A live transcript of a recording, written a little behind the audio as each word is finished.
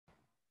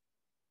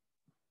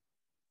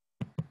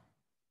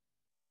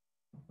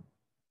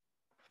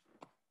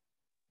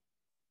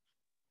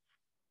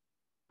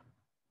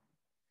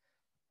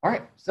All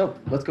right, so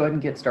let's go ahead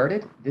and get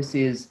started. This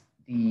is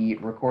the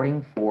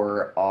recording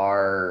for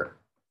our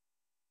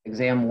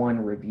exam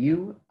one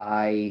review.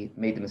 I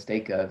made the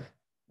mistake of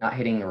not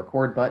hitting the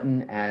record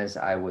button as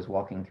I was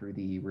walking through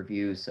the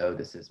review, so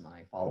this is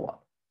my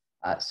follow-up.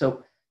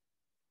 So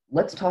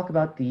let's talk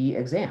about the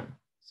exam.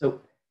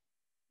 So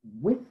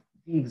with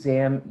the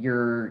exam,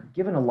 you're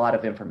given a lot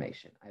of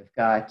information. I've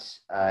got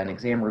an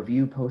exam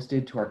review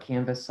posted to our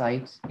Canvas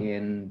site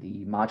in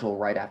the module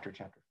right after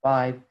chapter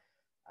 5.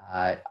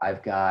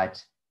 I've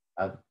got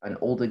an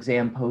old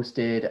exam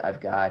posted. I've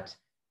got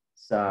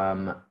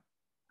some,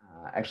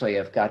 actually,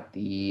 I've got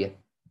the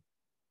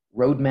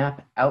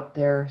roadmap out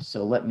there.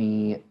 So let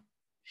me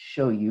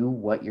show you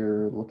what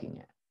you're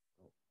looking at,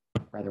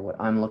 rather what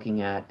I'm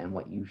looking at and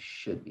what you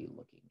should be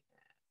looking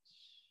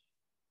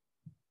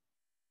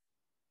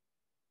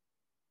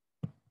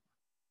at.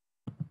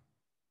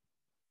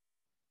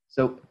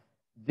 So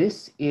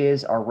this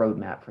is our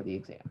roadmap for the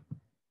exam.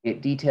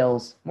 It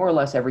details more or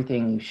less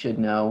everything you should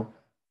know.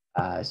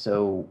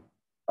 So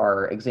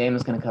our exam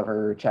is going to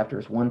cover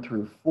chapters 1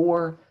 through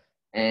 4,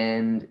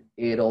 and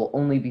it'll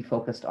only be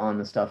focused on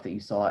the stuff that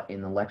you saw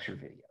in the lecture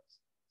videos.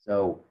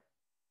 So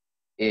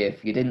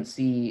if you didn't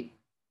see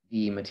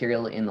the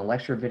material in the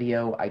lecture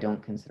video, I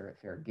don't consider it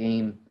fair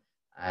game,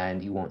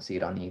 and you won't see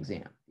it on the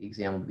exam. The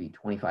exam will be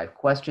 25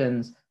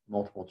 questions,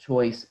 multiple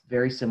choice,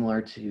 very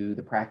similar to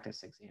the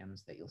practice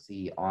exams that you'll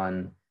see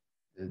on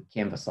the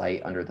Canvas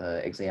site under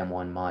the exam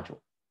 1 module.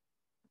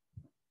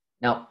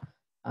 Now,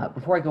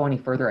 before I go any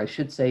further, I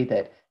should say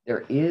that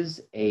there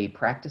is a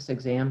practice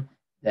exam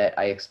that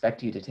I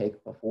expect you to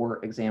take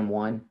before exam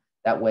 1.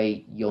 That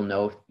way you'll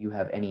know if you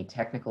have any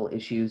technical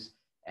issues,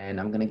 and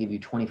I'm going to give you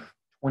 20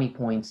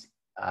 points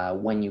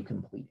when you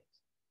complete it.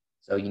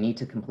 So you need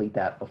to complete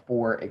that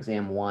before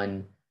exam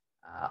 1.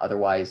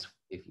 Otherwise,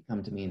 if you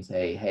come to me and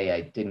say, hey,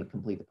 I didn't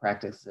complete the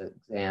practice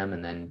exam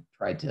and then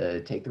tried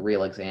to take the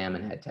real exam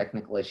and had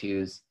technical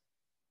issues,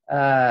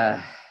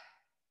 well,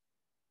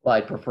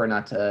 I'd prefer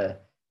not to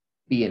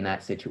be in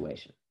that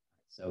situation.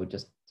 So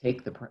just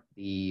take the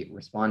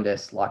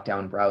Respondus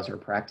Lockdown Browser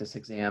practice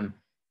exam,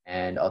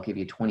 and I'll give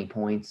you 20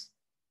 points,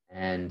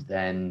 and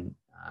then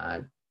try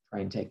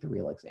and take the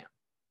real exam.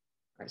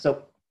 All right,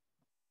 so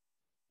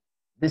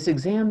this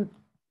exam,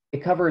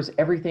 it covers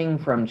everything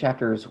from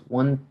chapters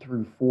 1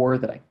 through 4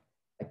 that I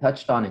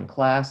touched on in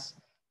class.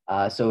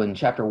 So in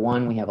chapter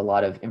 1, we have a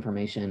lot of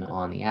information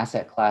on the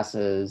asset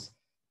classes,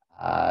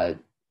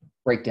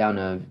 breakdown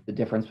of the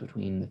difference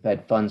between the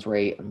Fed funds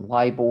rate and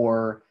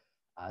LIBOR,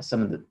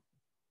 some of the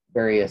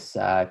various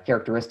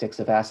characteristics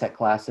of asset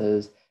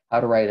classes, how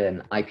to write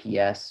an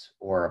IPS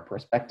or a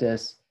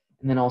prospectus,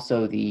 and then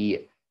also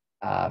the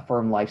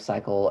firm life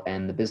cycle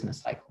and the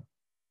business cycle.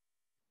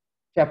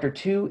 Chapter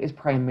 2 is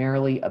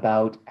primarily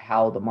about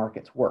how the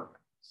markets work.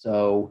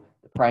 So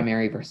the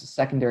primary versus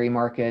secondary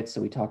markets.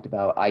 So we talked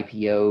about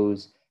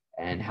IPOs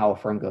and how a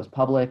firm goes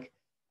public.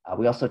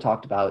 We also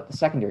talked about the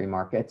secondary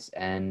markets,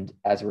 and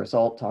as a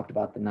result, talked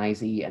about the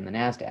NYSE and the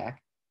NASDAQ.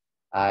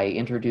 I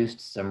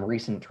introduced some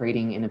recent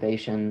trading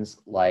innovations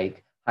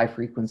like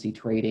high-frequency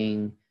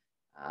trading,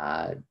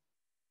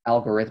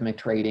 algorithmic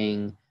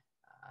trading,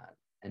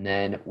 and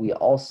then we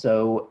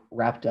also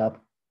wrapped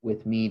up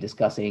with me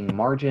discussing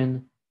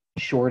margin,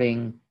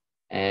 shorting,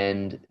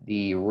 and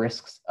the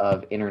risks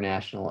of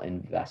international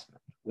investment,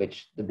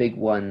 which the big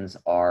ones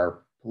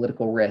are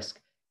political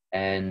risk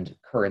and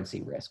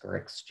currency risk or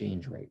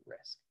exchange rate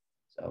risk.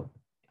 So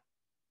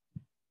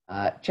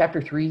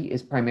chapter 3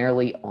 is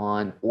primarily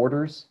on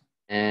orders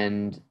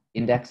and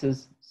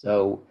indexes.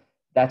 So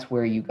that's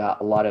where you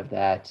got a lot of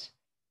that,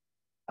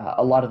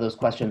 a lot of those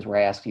questions where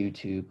I asked you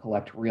to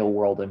collect real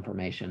world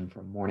information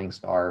from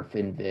Morningstar,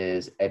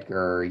 FinViz,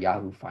 Edgar,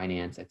 Yahoo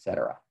Finance,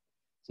 etc.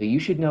 So you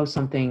should know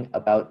something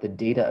about the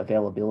data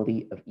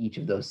availability of each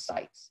of those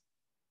sites.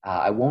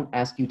 I won't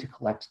ask you to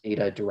collect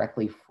data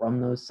directly from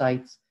those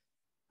sites,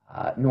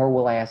 nor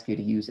will I ask you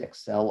to use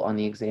Excel on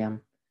the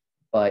exam,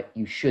 but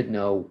you should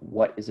know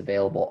what is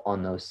available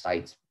on those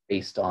sites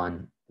based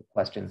on the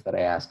questions that I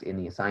asked in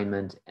the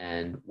assignment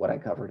and what I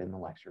covered in the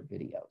lecture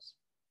videos.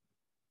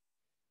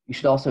 You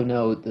should also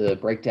know the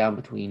breakdown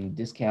between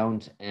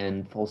discount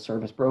and full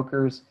service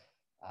brokers.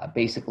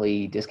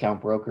 Basically,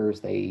 discount brokers,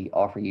 they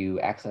offer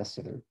you access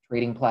to their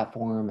trading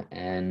platform,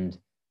 and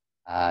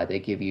they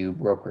give you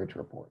brokerage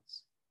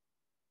reports.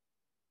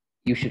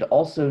 You should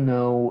also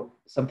know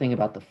something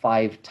about the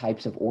 5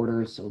 types of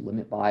orders, so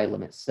limit buy,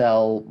 limit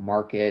sell,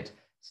 market,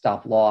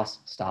 stop loss,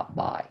 stop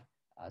buy.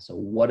 So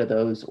what are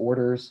those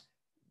orders?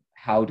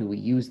 How do we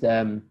use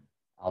them?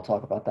 I'll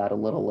talk about that a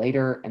little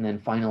later. And then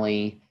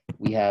finally,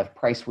 we have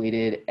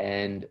price-weighted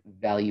and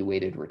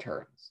value-weighted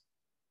returns,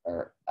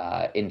 or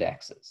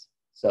indexes.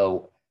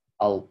 So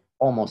I'll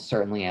almost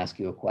certainly ask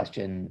you a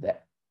question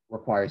that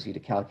requires you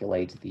to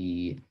calculate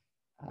the,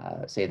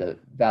 say, the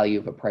value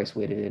of a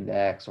price-weighted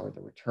index, or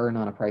the return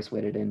on a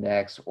price-weighted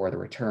index, or the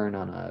return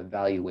on a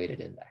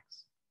value-weighted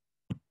index.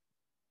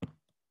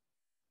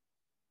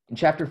 In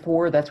chapter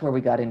 4, that's where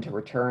we got into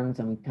returns,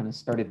 and we kind of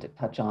started to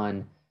touch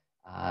on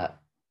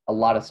a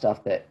lot of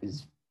stuff that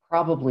is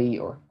probably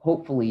or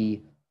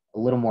hopefully a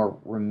little more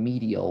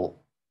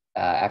remedial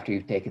after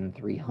you've taken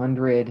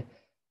 300.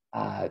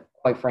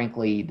 Quite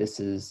frankly,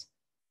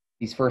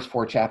 these first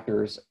 4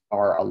 chapters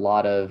are a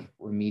lot of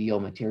remedial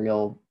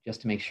material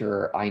just to make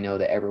sure I know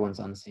that everyone's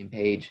on the same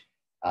page.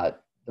 The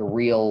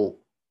real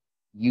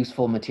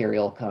useful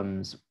material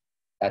comes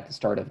at the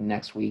start of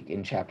next week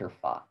in chapter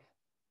 5.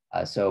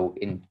 So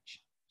in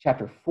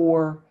chapter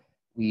 4,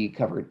 we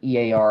covered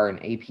EAR and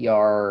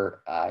APR.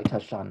 I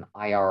touched on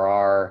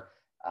IRR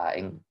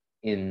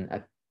in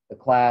the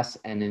class,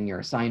 and in your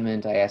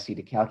assignment, I asked you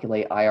to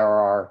calculate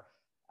IRR.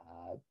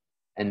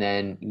 And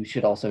then you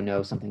should also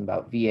know something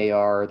about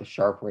VAR, the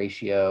Sharpe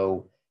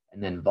ratio,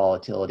 and then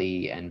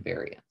volatility and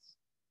variance.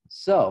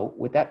 So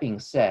with that being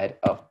said,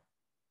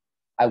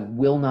 I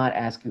will not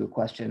ask you a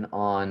question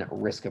on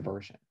risk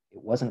aversion.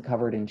 It wasn't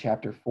covered in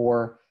chapter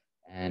 4,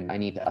 and I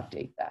need to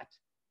update that.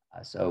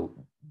 So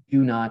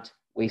do not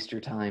waste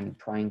your time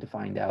trying to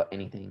find out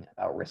anything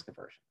about risk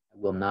aversion. I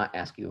will not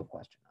ask you a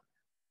question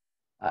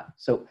on that.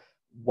 So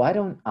why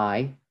don't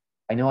I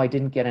know I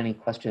didn't get any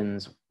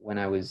questions when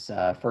I was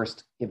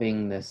first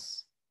giving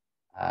this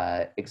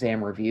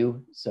exam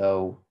review,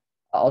 so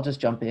I'll just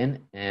jump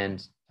in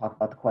and talk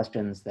about the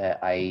questions that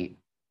I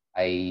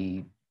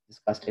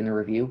discussed in the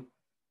review.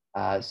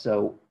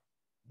 So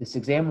this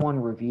exam 1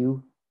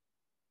 review,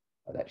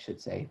 that should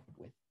say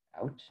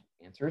without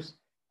answers.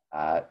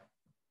 I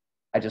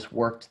just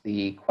worked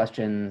the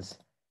questions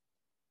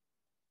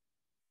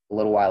a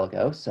little while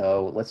ago,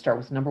 so let's start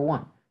with number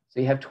 1. So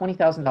you have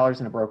 $20,000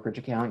 in a brokerage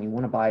account, and you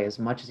want to buy as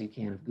much as you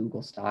can of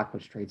Google stock,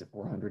 which trades at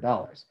 $400.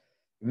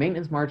 Your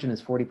maintenance margin is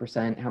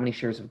 40%. How many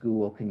shares of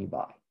Google can you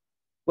buy?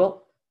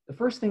 Well, the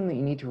first thing that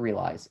you need to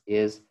realize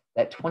is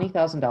that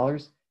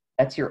 $20,000,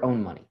 that's your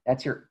own money.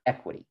 That's your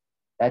equity.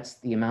 That's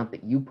the amount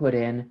that you put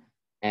in.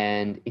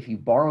 And if you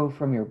borrow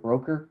from your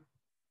broker,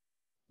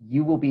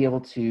 you will be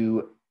able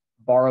to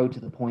borrow to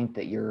the point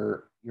that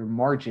your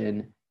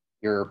margin,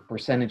 your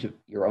percentage of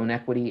your own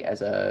equity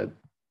as a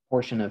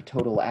portion of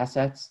total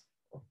assets,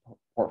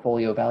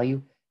 portfolio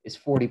value, is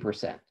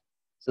 40%.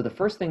 So the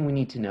first thing we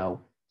need to know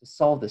to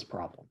solve this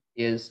problem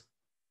is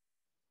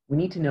we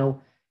need to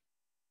know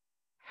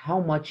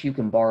how much you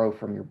can borrow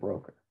from your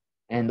broker.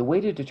 And the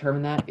way to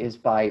determine that is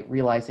by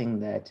realizing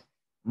that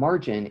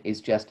margin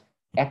is just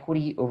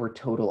equity over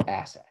total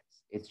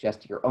assets. It's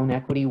just your own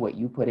equity, what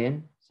you put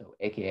in, so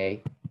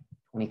AKA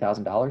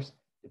 $20,000,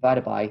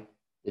 divided by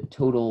the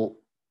total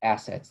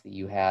assets that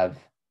you have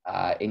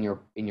in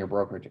your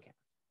brokerage account.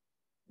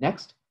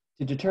 Next,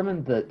 to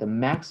determine the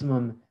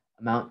maximum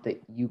amount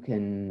that you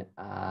can,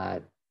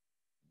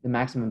 the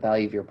maximum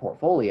value of your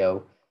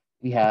portfolio,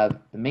 we have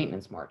the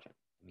maintenance margin.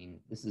 I mean,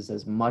 this is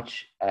as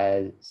much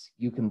as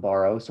you can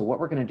borrow. So what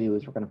we're going to do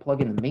is we're going to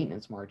plug in the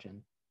maintenance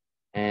margin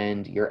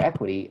and your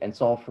equity and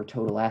solve for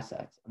total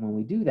assets. And when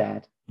we do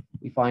that,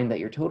 we find that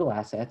your total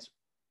assets,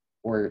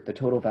 or the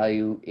total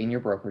value in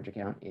your brokerage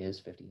account,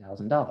 is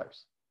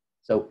 $50,000.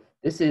 So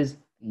this is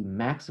the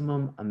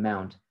maximum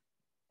amount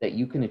that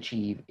you can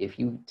achieve if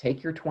you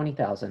take your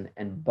 $20,000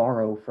 and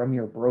borrow from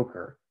your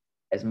broker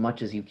as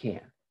much as you can.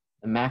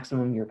 The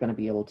maximum you're going to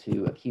be able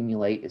to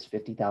accumulate is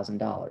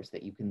 $50,000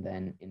 that you can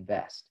then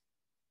invest.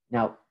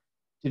 Now,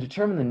 to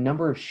determine the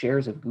number of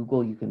shares of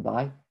Google you can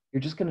buy,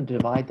 you're just going to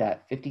divide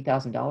that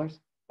 $50,000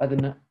 by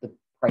the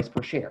price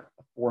per share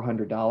of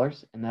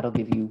 $400, and that'll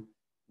give you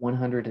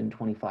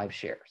 125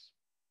 shares.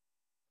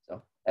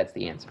 So that's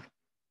the answer.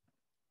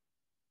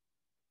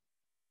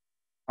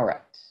 All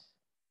right,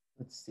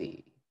 let's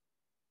see.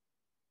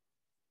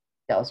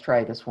 Yeah, let's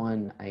try this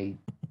one. I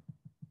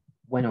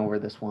went over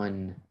this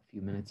one a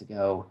few minutes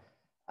ago.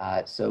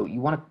 So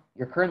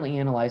you're currently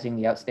analyzing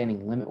the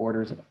outstanding limit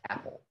orders of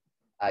Apple.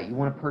 You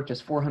want to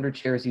purchase 400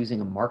 shares using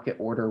a market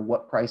order.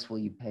 What price will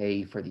you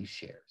pay for these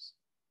shares?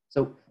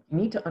 So you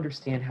need to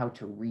understand how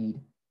to read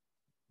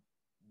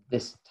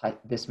this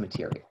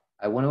material.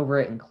 I went over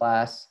it in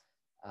class,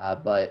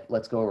 but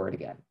let's go over it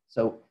again.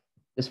 So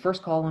this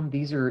first column,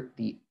 these are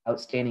the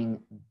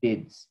outstanding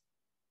bids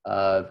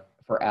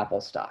for Apple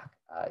stock.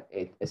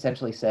 It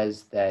essentially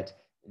says that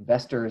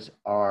investors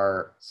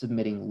are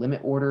submitting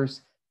limit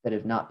orders that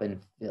have not been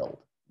filled.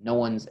 No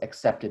one's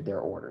accepted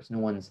their orders. No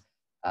one's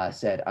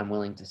said, I'm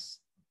willing to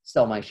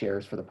sell my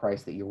shares for the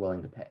price that you're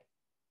willing to pay.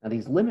 Now,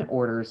 these limit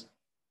orders,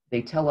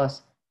 they tell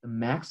us the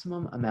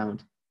maximum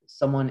amount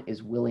someone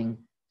is willing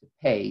to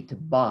pay to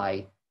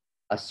buy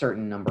a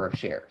certain number of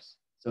shares.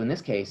 So in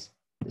this case,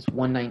 this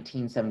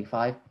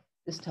 119.75,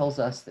 this tells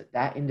us that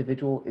that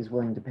individual is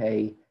willing to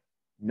pay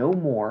no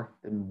more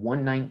than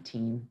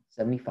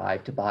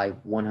 119.75 to buy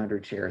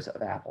 100 shares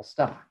of Apple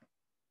stock.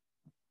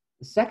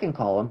 The second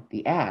column,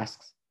 the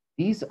asks,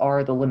 these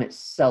are the limit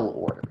sell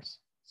orders.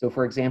 So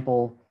for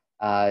example,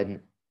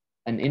 an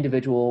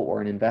individual or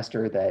an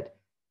investor that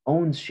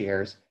owns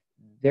shares,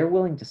 they're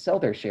willing to sell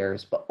their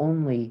shares, but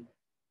only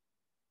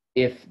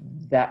if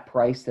that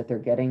price that they're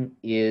getting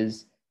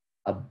is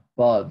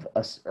above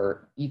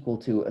or equal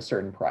to a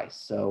certain price.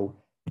 So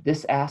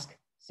this ask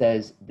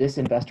says this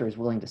investor is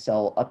willing to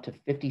sell up to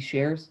 50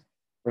 shares,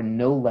 for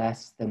no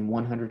less than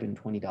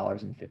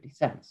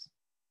 $120.50.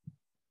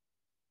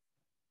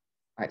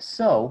 All right,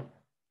 so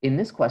in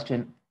this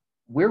question,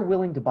 we're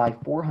willing to buy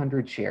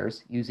 400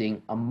 shares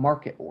using a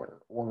market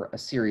order or a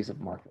series of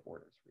market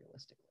orders,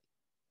 realistically.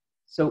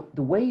 So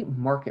the way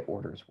market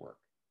orders work,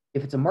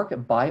 if it's a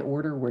market buy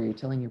order where you're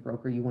telling your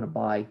broker you want to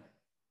buy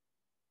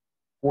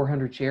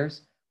 400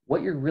 shares,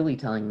 what you're really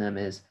telling them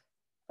is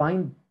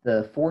find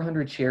the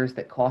 400 shares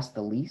that cost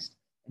the least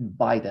and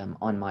buy them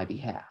on my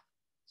behalf.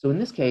 So in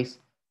this case,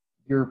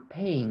 you're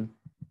paying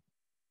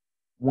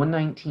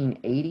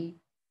 $119.80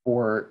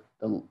 for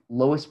the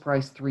lowest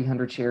price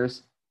 300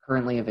 shares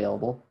currently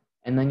available,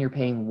 and then you're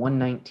paying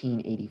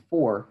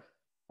 $119.84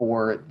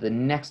 for the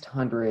next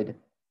 100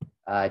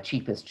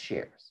 cheapest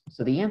shares.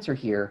 So the answer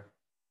here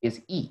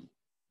is E.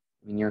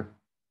 I mean, you're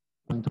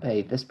going to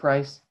pay this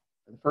price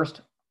for the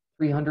first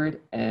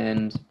 300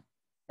 and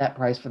that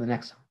price for the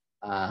next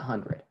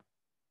 100.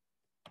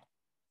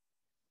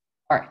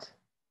 All right,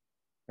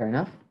 fair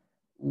enough.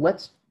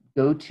 Let's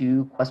go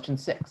to question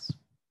 6.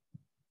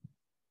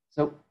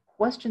 So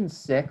question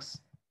 6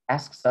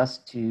 asks us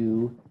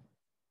to,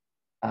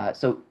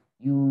 so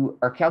you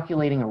are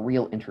calculating a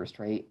real interest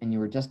rate, and you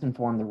were just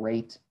informed the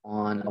rate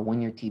on a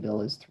one-year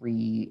T-bill is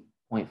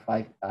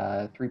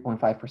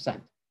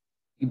 3.5%.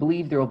 You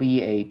believe there will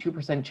be a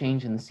 2%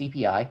 change in the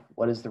CPI.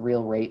 What is the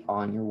real rate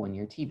on your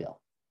one-year T-bill?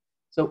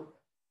 So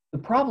the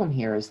problem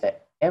here is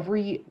that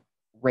every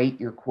rate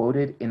you're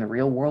quoted in the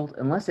real world,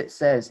 unless it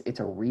says it's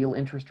a real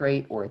interest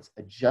rate or it's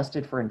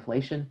adjusted for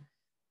inflation,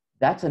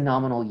 that's a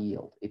nominal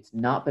yield. It's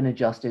not been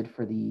adjusted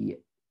for the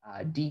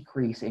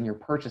decrease in your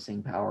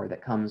purchasing power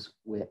that comes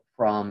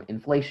from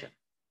inflation.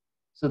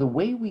 So the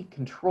way we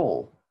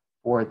control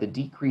for the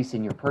decrease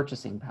in your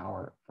purchasing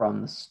power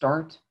from the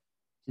start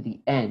to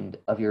the end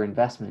of your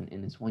investment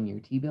in this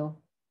one-year T-bill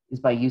is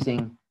by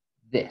using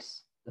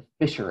this, the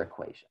Fisher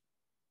equation.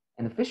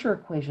 And the Fisher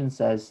equation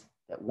says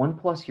that 1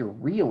 plus your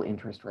real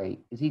interest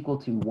rate is equal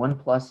to 1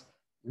 plus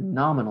your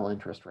nominal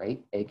interest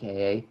rate,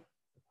 aka the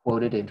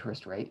quoted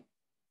interest rate,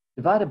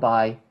 divided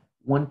by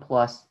 1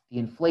 plus the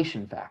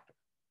inflation factor.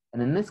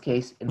 And in this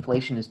case,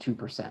 inflation is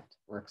 2%,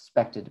 or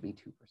expected to be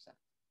 2%.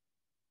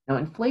 Now,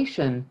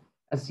 inflation,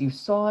 as you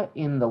saw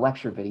in the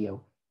lecture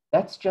video,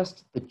 that's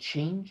just the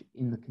change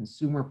in the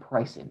consumer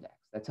price index.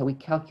 That's how we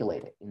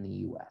calculate it in the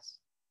US.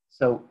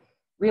 So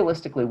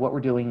realistically, what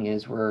we're doing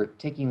is we're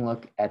taking a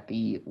look at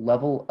the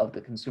level of the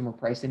consumer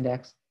price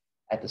index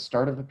at the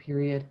start of a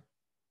period,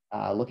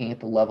 looking at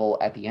the level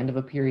at the end of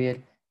a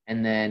period,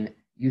 and then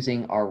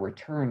using our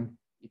return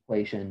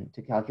equation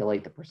to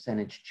calculate the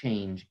percentage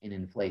change in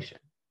inflation.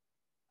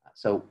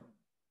 So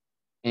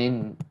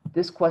in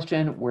this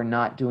question, we're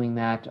not doing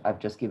that. I've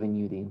just given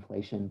you the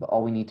inflation, but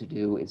all we need to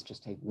do is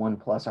just take 1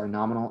 plus our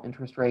nominal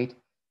interest rate,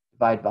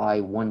 divide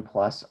by 1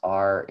 plus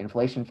our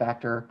inflation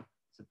factor,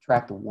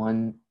 subtract the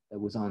 1 that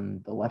was on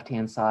the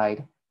left-hand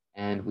side,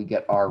 and we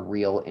get our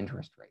real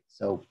interest rate.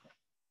 So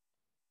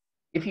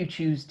if you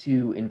choose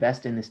to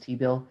invest in this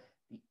T-bill,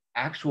 the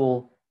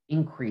actual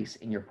increase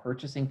in your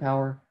purchasing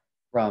power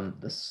from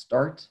the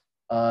start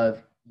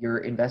of your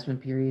investment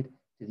period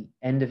to the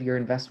end of your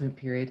investment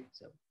period,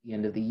 so the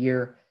end of the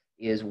year,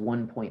 is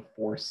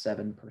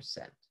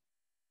 1.47%.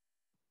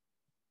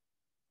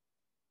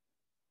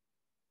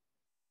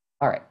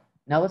 All right,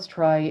 now let's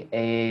try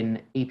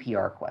an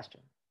APR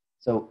question.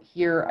 So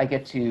here I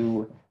get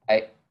to,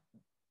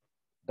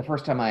 the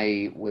first time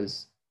I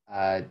was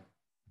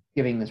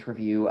giving this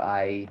review,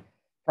 I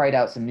tried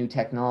out some new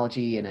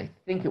technology and I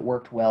think it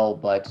worked well,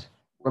 but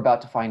we're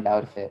about to find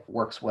out if it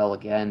works well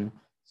again.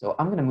 So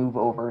I'm gonna move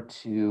over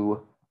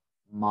to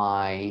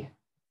my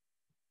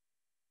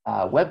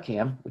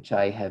webcam, which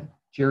I have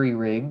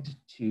jerry-rigged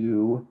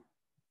to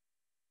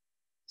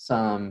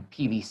some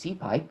PVC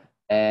pipe,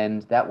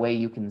 and that way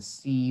you can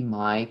see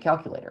my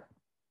calculator.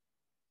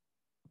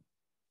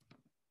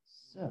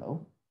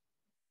 So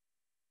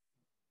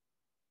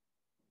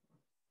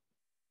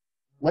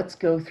let's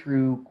go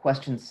through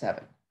question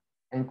 7.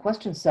 And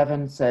question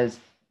 7 says,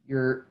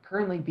 you're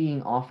currently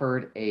being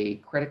offered a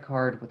credit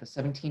card with a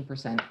 17%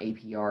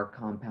 APR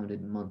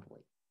compounded monthly.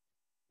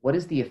 What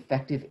is the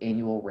effective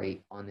annual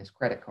rate on this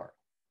credit card?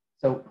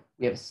 So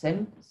we have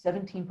 17%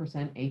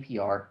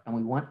 APR, and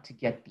we want to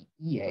get the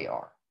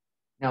EAR.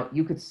 Now,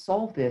 you could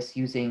solve this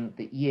using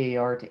the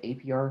EAR to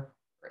APR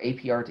or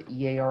APR to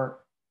EAR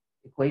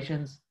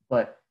equations,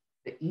 but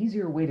the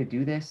easier way to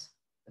do this,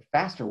 the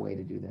faster way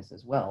to do this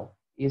as well,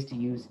 is to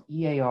use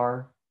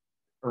EAR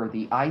or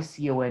the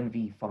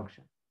ICONV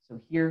function.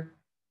 So here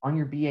on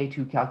your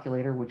BA2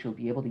 calculator, which you'll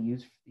be able to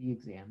use for the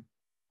exam,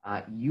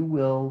 you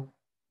will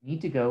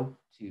need to go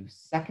to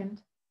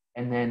second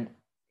and then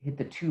hit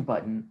the 2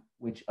 button,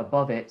 which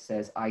above it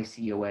says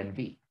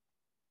ICONV.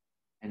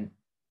 And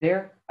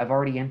there, I've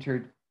already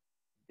entered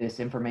this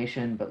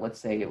information, but let's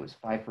say it was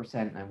 5%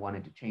 and I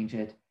wanted to change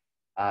it.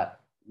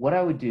 What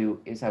I would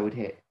do is I would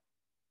hit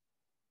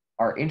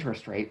our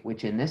interest rate,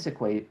 which in this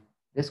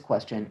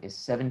question is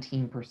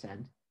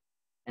 17%.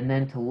 And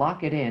then to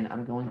lock it in,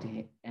 I'm going to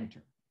hit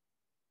enter.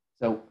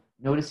 So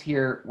notice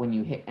here, when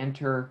you hit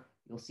enter,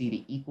 you'll see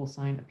the equal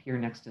sign appear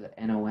next to the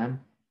NOM.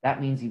 That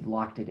means you've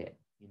locked it in.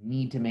 You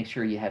need to make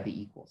sure you have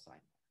the equal sign.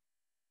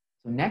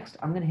 So next,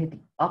 I'm going to hit the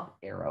up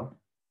arrow.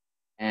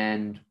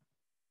 And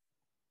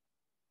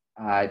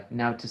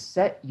now to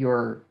set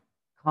your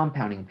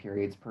compounding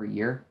periods per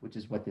year, which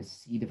is what this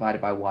C divided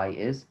by Y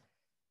is,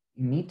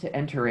 you need to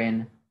enter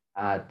in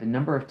the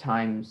number of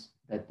times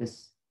that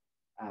this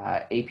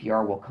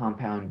APR will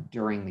compound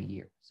during the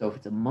year. So if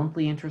it's a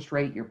monthly interest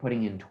rate, you're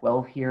putting in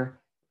 12 here.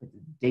 If it's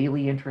a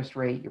daily interest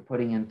rate, you're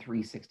putting in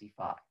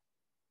 365.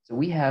 So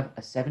we have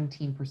a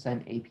 17%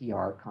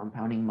 APR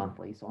compounding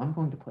monthly. So I'm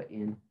going to put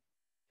in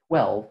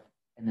 12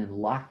 and then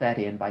lock that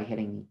in by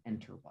hitting the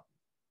enter button.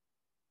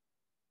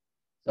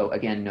 So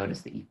again,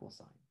 notice the equal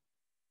sign.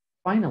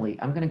 Finally,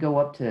 I'm going to go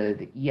up to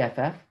the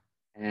EFF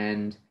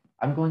and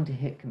I'm going to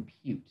hit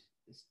compute,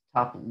 this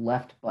top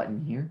left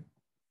button here.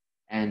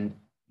 And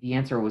the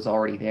answer was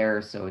already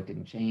there, so it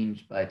didn't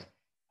change, but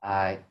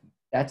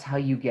that's how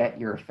you get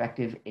your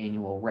effective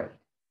annual rate.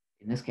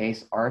 In this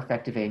case, our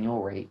effective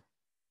annual rate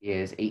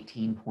is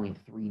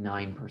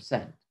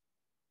 18.39%.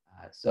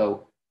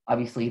 So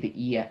obviously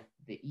the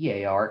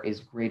EAR is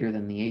greater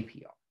than the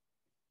APR.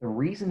 The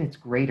reason it's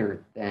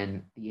greater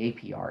than the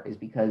APR is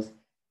because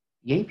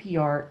the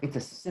APR, it's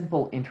a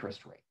simple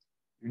interest rate.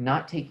 You're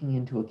not taking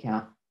into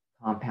account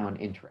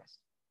compound interest.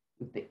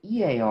 With the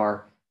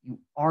EAR, you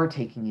are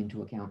taking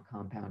into account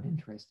compound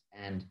interest,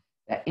 and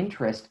that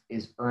interest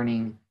is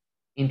earning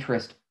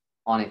interest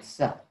on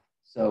itself.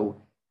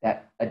 So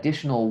that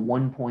additional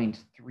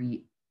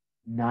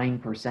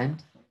 1.39%,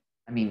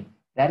 I mean,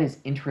 that is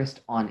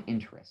interest on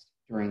interest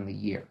during the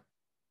year.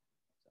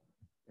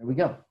 There we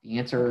go. The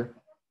answer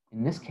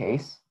in this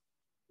case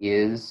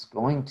is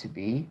going to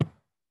be,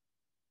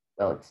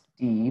 well, it's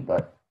D,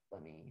 but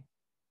let me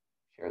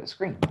share the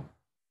screen.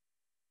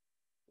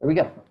 There we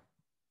go.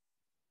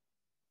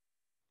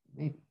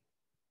 Maybe.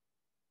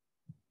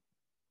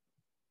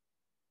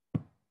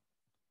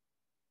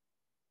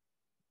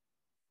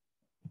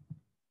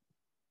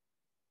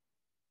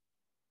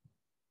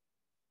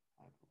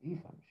 I believe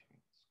I'm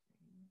sharing the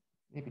screen.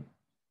 Maybe.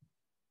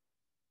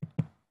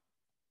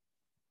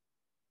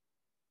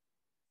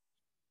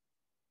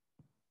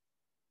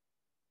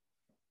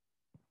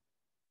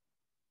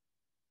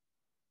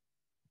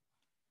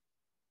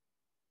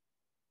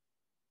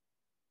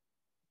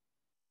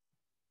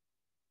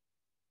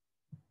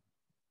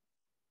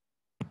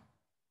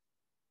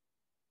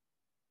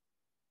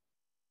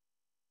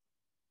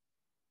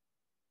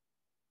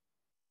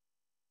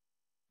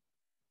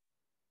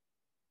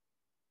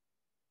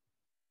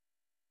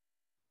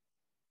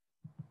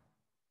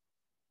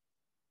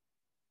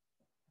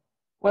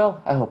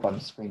 Well, I hope I'm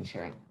screen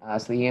sharing.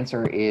 So the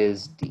answer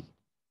is D.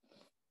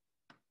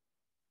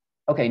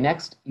 Okay,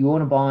 next, you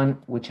own a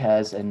bond which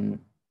has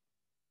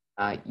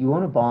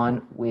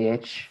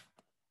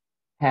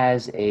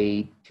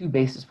a 2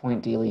 basis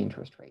point daily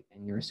interest rate,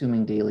 and you're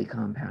assuming daily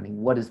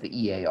compounding. What is the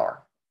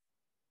EAR?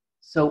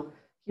 So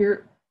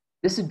here,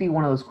 this would be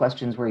one of those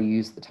questions where you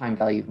use the time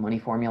value of money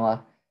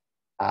formula.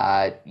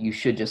 You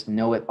should just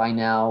know it by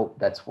now.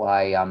 That's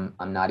why I'm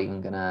not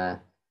even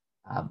gonna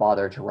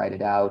bother to write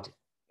it out.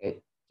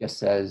 It just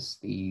says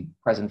the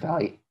present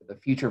value, the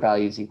future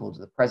value is equal to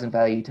the present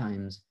value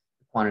times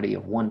the quantity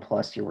of 1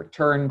 plus your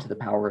return to the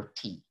power of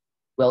t.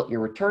 Well, your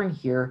return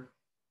here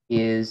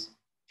is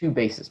 2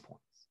 basis points.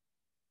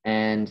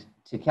 And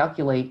to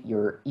calculate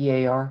your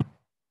EAR,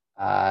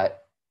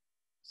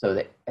 so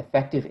the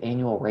effective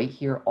annual rate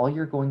here, all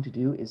you're going to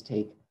do is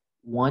take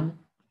 1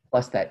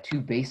 plus that 2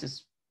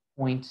 basis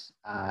point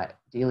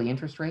daily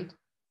interest rate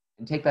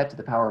and take that to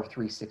the power of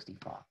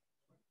 365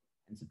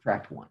 and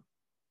subtract 1.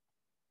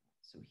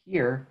 So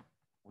here,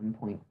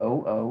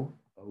 1.0002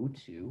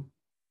 to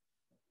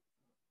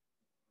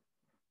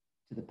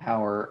the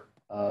power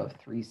of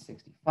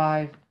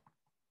 365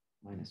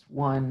 minus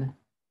 1,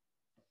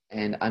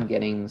 and I'm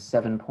getting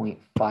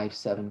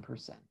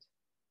 7.57%.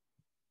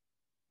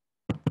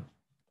 And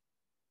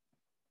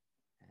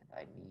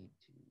I need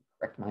to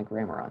correct my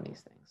grammar on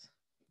these things.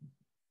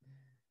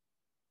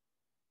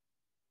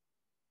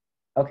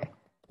 Okay,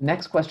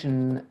 next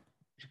question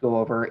to go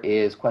over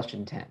is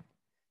question 10.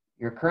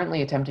 You're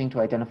currently attempting to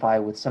identify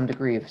with some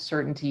degree of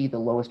certainty the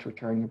lowest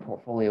return your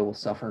portfolio will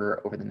suffer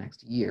over the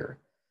next year.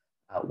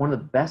 One of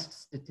the best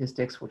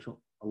statistics which will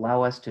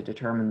allow us to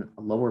determine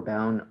a lower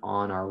bound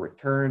on our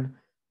return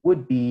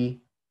would be,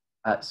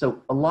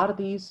 so a lot of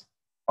these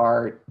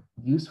are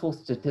useful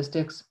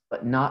statistics,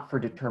 but not for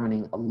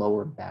determining a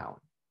lower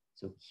bound.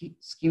 So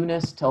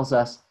skewness tells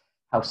us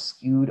how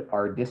skewed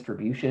our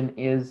distribution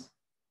is.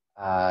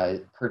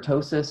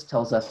 Kurtosis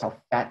tells us how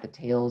fat the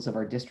tails of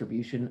our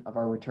distribution of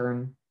our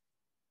return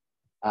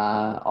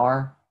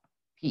are.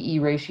 PE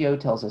ratio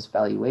tells us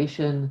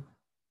valuation.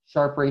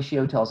 Sharpe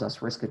ratio tells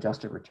us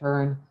risk-adjusted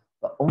return,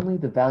 but only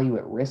the value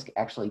at risk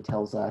actually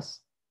tells us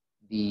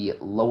the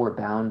lower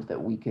bound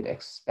that we could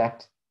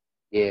expect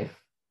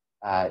if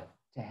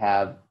to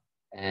have.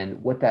 And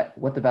what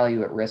the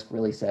value at risk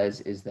really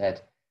says is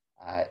that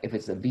if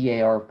it's a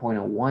VAR of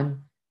 0.01,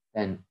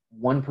 then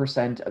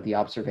 1% of the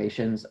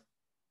observations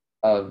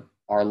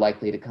are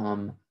likely to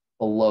come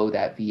below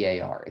that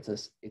VAR.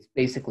 It's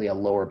basically a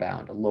lower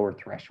bound, a lower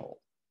threshold.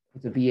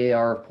 If it's a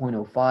VAR of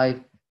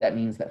 0.05, that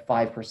means that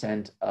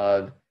 5%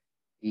 of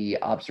the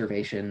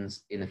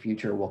observations in the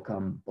future will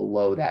come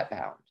below that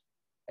bound,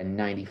 and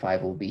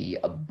 95 will be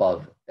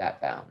above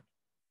that bound.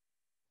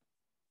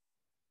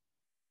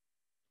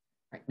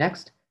 All right,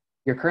 next,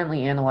 you're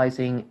currently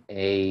analyzing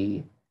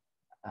a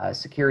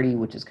security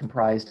which is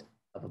comprised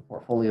of a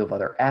portfolio of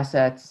other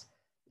assets.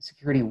 The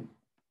security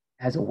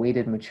has a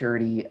weighted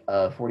maturity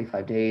of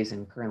 45 days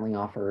and currently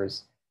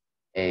offers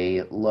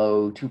a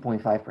low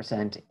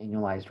 2.5%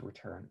 annualized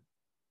return.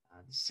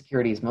 The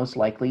security is most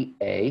likely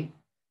A.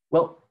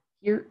 Well,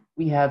 here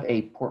we have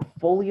a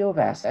portfolio of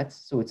assets,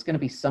 so it's going to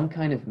be some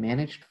kind of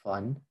managed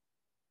fund,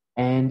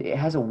 and it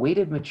has a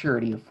weighted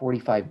maturity of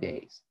 45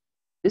 days.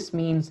 This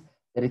means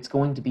that it's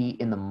going to be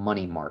in the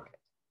money market.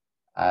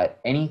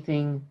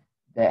 Anything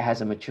that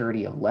has a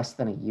maturity of less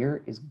than a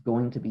year is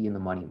going to be in the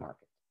money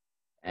market.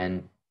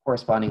 And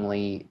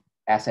correspondingly,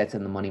 assets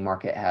in the money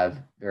market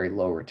have very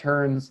low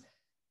returns.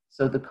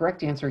 So the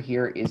correct answer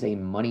here is a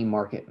money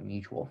market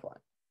mutual fund.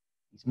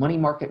 These money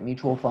market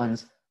mutual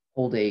funds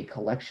hold a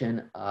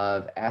collection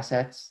of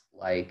assets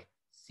like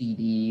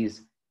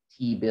CDs,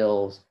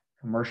 T-bills,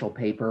 commercial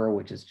paper,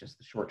 which is just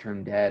the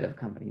short-term debt of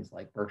companies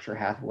like Berkshire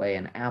Hathaway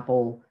and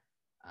Apple.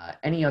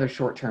 Any other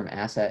short-term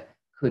asset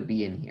could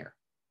be in here,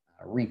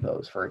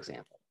 repos, for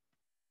example.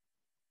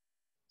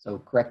 So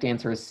correct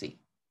answer is C.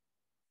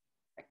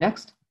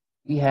 Next,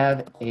 we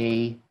have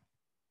a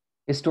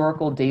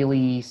historical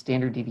daily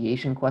standard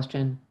deviation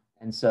question.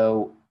 And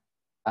so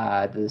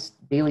this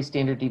daily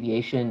standard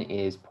deviation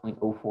is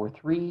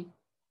 0.043.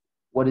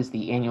 What is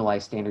the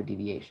annualized standard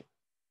deviation?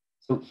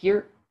 So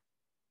here,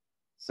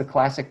 it's a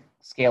classic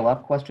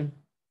scale-up question.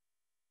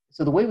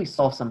 So the way we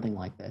solve something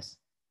like this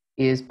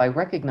is by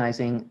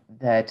recognizing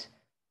that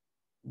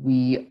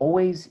we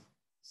always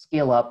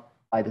scale up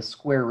by the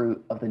square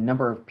root of the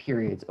number of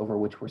periods over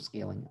which we're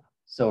scaling up.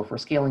 So if we're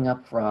scaling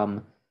up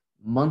from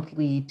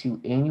monthly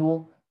to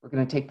annual, we're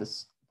going to take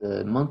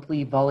the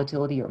monthly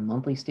volatility or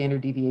monthly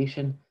standard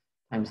deviation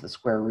times the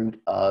square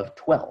root of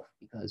 12,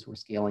 because we're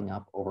scaling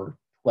up over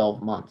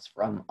 12 months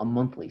from a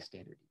monthly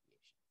standard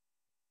deviation.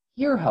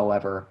 Here,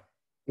 however,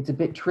 it's a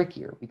bit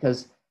trickier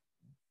because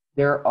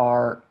there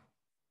are,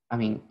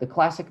 the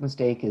classic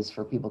mistake is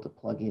for people to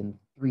plug in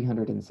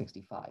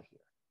 365 here,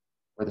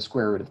 or the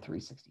square root of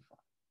 365.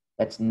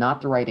 That's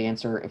not the right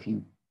answer. If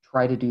you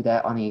try to do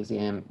that on the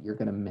exam, you're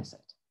going to miss it.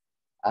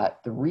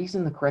 The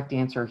reason the correct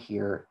answer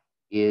here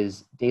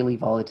is daily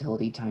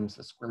volatility times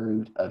the square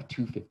root of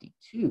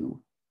 252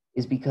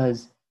 is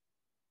because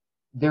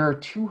there are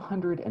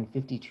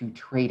 252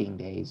 trading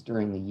days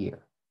during the year.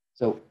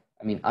 So,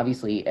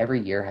 obviously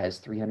every year has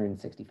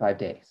 365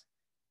 days,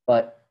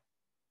 but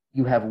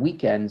you have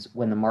weekends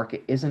when the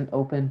market isn't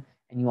open,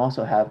 and you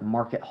also have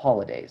market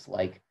holidays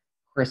like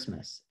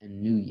Christmas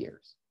and New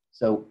Year's.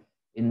 So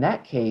in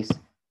that case,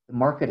 the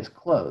market is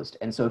closed.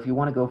 And so if you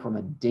want to go from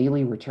a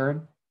daily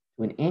return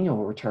to an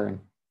annual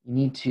return, you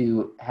need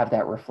to have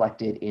that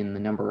reflected in the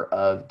number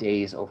of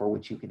days over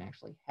which you can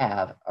actually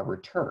have a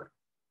return.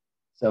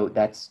 So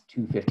that's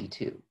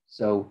 252.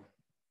 So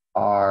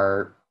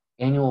our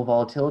annual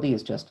volatility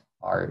is just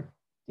our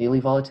daily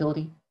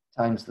volatility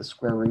times the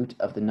square root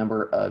of the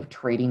number of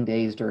trading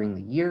days during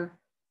the year,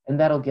 and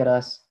that'll get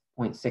us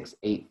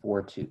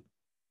 0.6842,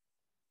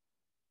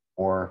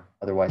 or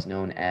otherwise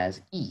known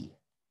as E.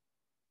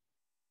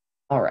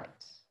 All right.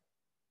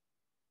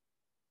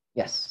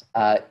 Yes,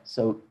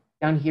 so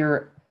down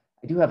here,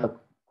 I do have a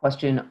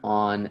question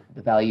on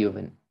the value of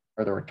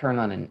or the return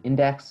on an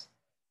index.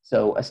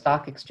 So a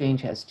stock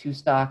exchange has two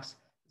stocks.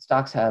 The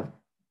stocks have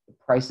the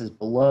prices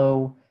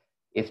below.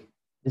 If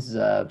this is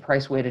a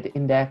price-weighted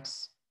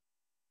index,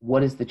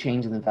 what is the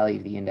change in the value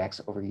of the index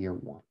over year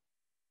one? All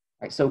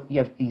right, so you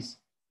have these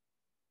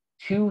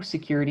two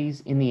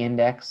securities in the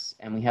index,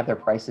 and we have their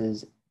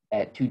prices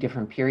at two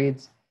different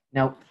periods.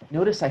 Now,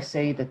 notice I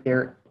say that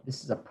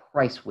this is a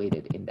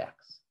price-weighted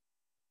index.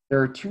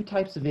 There are two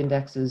types of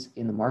indexes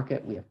in the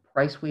market. We have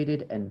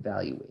price-weighted and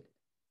value-weighted.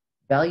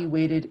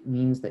 Value-weighted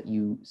means that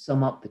you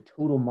sum up the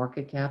total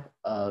market cap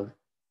of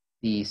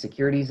the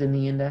securities in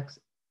the index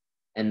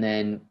and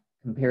then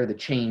compare the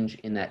change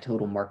in that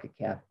total market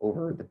cap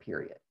over the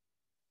period.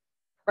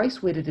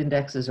 Price-weighted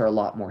indexes are a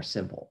lot more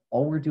simple.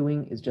 All we're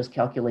doing is just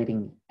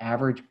calculating the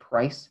average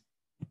price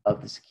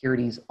of the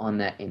securities on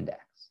that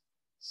index.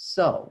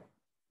 So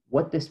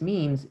what this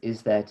means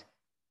is that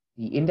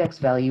the index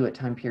value at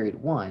time period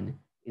 1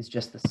 is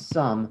just the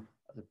sum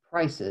of the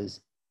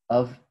prices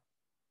of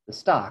the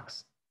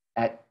stocks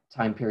at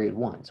time period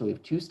 1. So we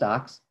have two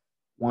stocks,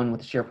 one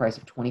with a share price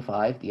of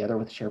 25, the other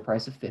with a share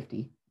price of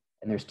 50,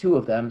 and there's two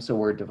of them, so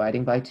we're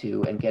dividing by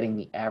 2 and getting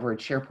the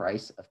average share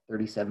price of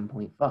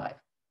 37.5.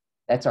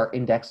 That's our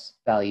index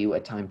value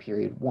at time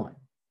period 1.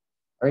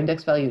 Our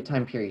index value at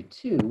time period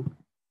 2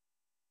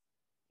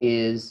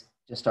 is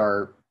just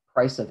our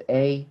price of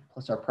A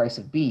plus our price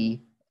of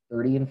B,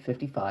 30 and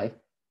 55,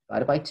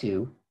 divided by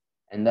 2,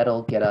 and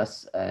that'll get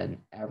us an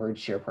average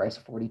share price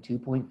of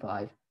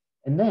 42.5.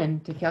 And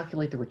then to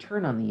calculate the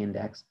return on the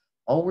index,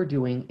 all we're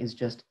doing is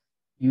just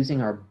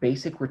using our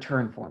basic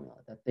return formula,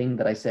 that thing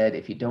that I said,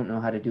 if you don't know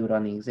how to do it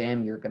on the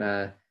exam, you're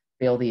gonna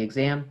fail the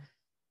exam.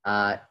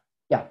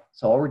 Yeah,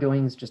 so all we're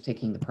doing is just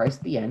taking the price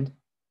at the end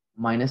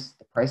minus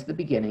the price at the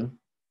beginning,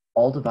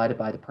 all divided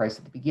by the price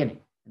at the beginning.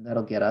 And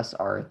that'll get us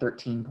our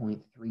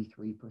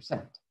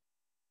 13.33%.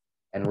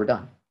 And we're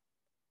done.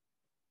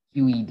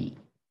 QED.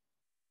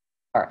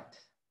 All right.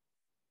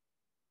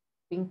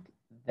 I think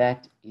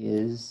that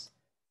is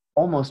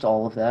almost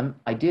all of them.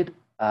 I did,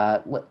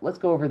 let's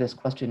go over this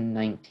question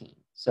 19.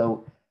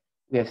 So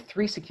we have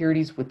 3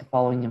 securities with the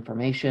following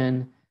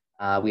information.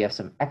 We have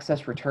some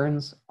excess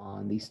returns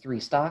on these 3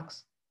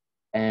 stocks,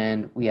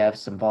 and we have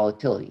some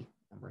volatility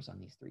numbers on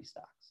these 3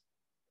 stocks.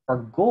 Our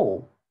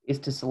goal is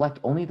to select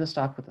only the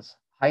stock with the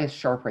highest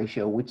Sharpe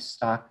ratio. Which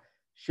stock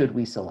should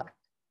we select?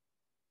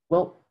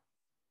 Well,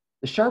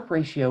 the Sharpe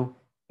ratio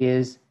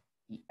is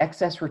the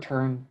excess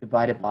return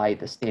divided by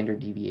the standard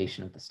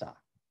deviation of the stock.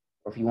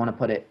 Or if you want to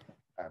put it,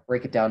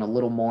 break it down a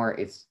little more,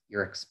 it's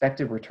your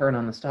expected return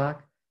on the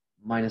stock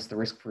minus the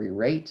risk-free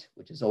rate,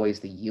 which is always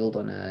the yield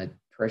on a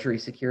treasury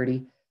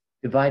security,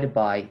 divided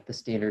by the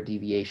standard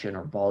deviation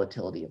or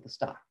volatility of the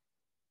stock.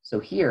 So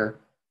here,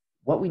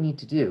 what we need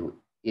to do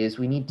is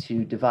we need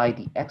to divide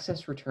the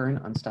excess return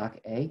on stock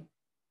A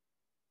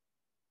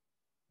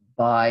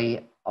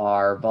by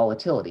our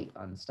volatility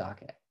on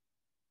stock A.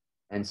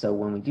 And so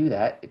when we do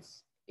that,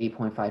 it's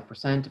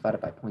 8.5% divided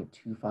by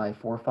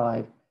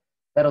 0.2545.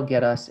 That'll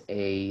get us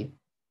a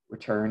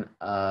return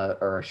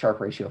or a Sharpe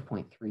ratio of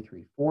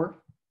 0.334.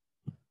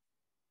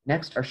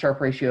 Next, our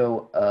Sharpe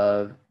ratio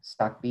of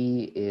stock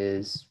B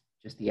is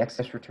just the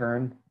excess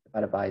return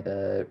divided by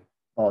the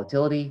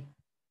volatility.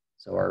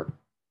 So our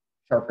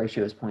Sharpe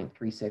ratio is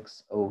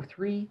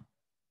 0.3603.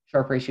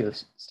 Sharpe ratio of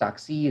stock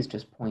C is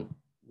just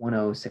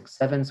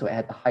 0.1067, so it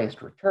had the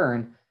highest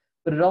return,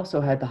 but it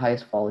also had the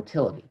highest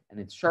volatility,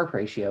 and its Sharpe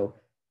ratio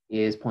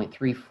is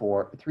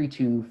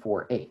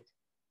 0.3248.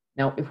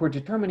 Now, if we're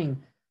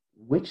determining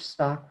which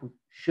stock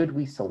should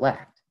we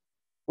select,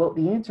 well,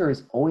 the answer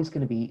is always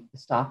going to be the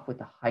stock with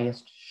the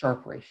highest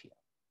Sharpe ratio.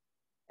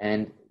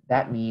 And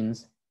that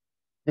means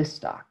this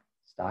stock,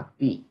 stock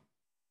B.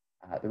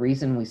 The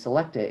reason we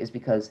select it is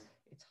because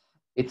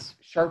its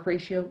Sharpe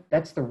ratio,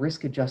 that's the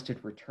risk-adjusted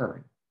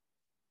return.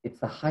 It's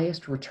the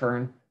highest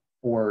return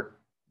for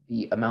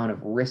the amount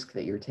of risk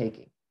that you're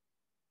taking.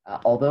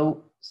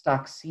 Although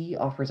stock C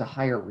offers a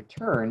higher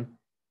return,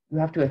 you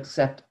have to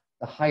accept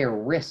the higher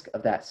risk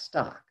of that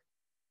stock.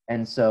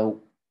 And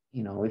so,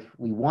 you know, if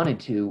we wanted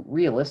to,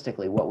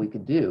 realistically, what we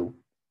could do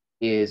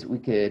is we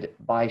could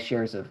buy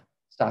shares of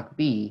stock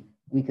B,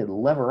 we could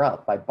lever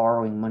up by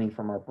borrowing money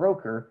from our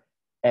broker,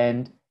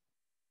 and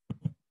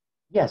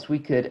yes, we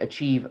could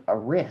achieve a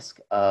risk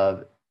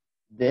of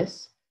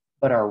this,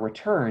 but our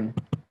return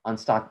on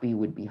stock B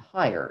would be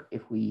higher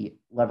if we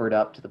levered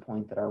up to the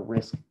point that our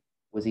risk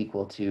was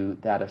equal to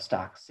that of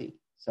stock C.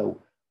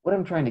 So what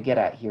I'm trying to get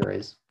at here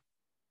is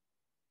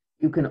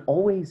you can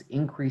always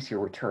increase your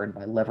return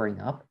by levering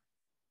up,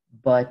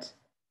 but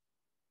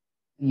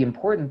the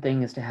important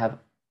thing is to have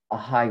a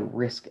high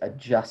risk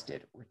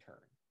adjusted return.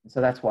 And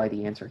so that's why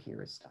the answer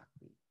here is stock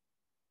B.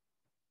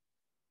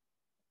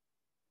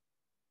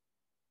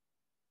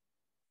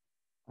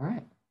 All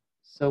right,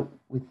 so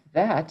with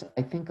that,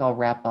 I think I'll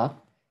wrap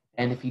up.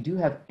 And if you do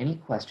have any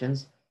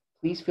questions,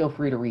 please feel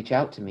free to reach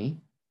out to me.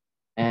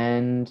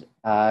 And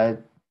I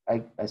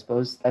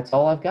suppose that's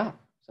all I've got.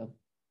 So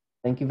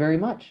thank you very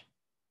much.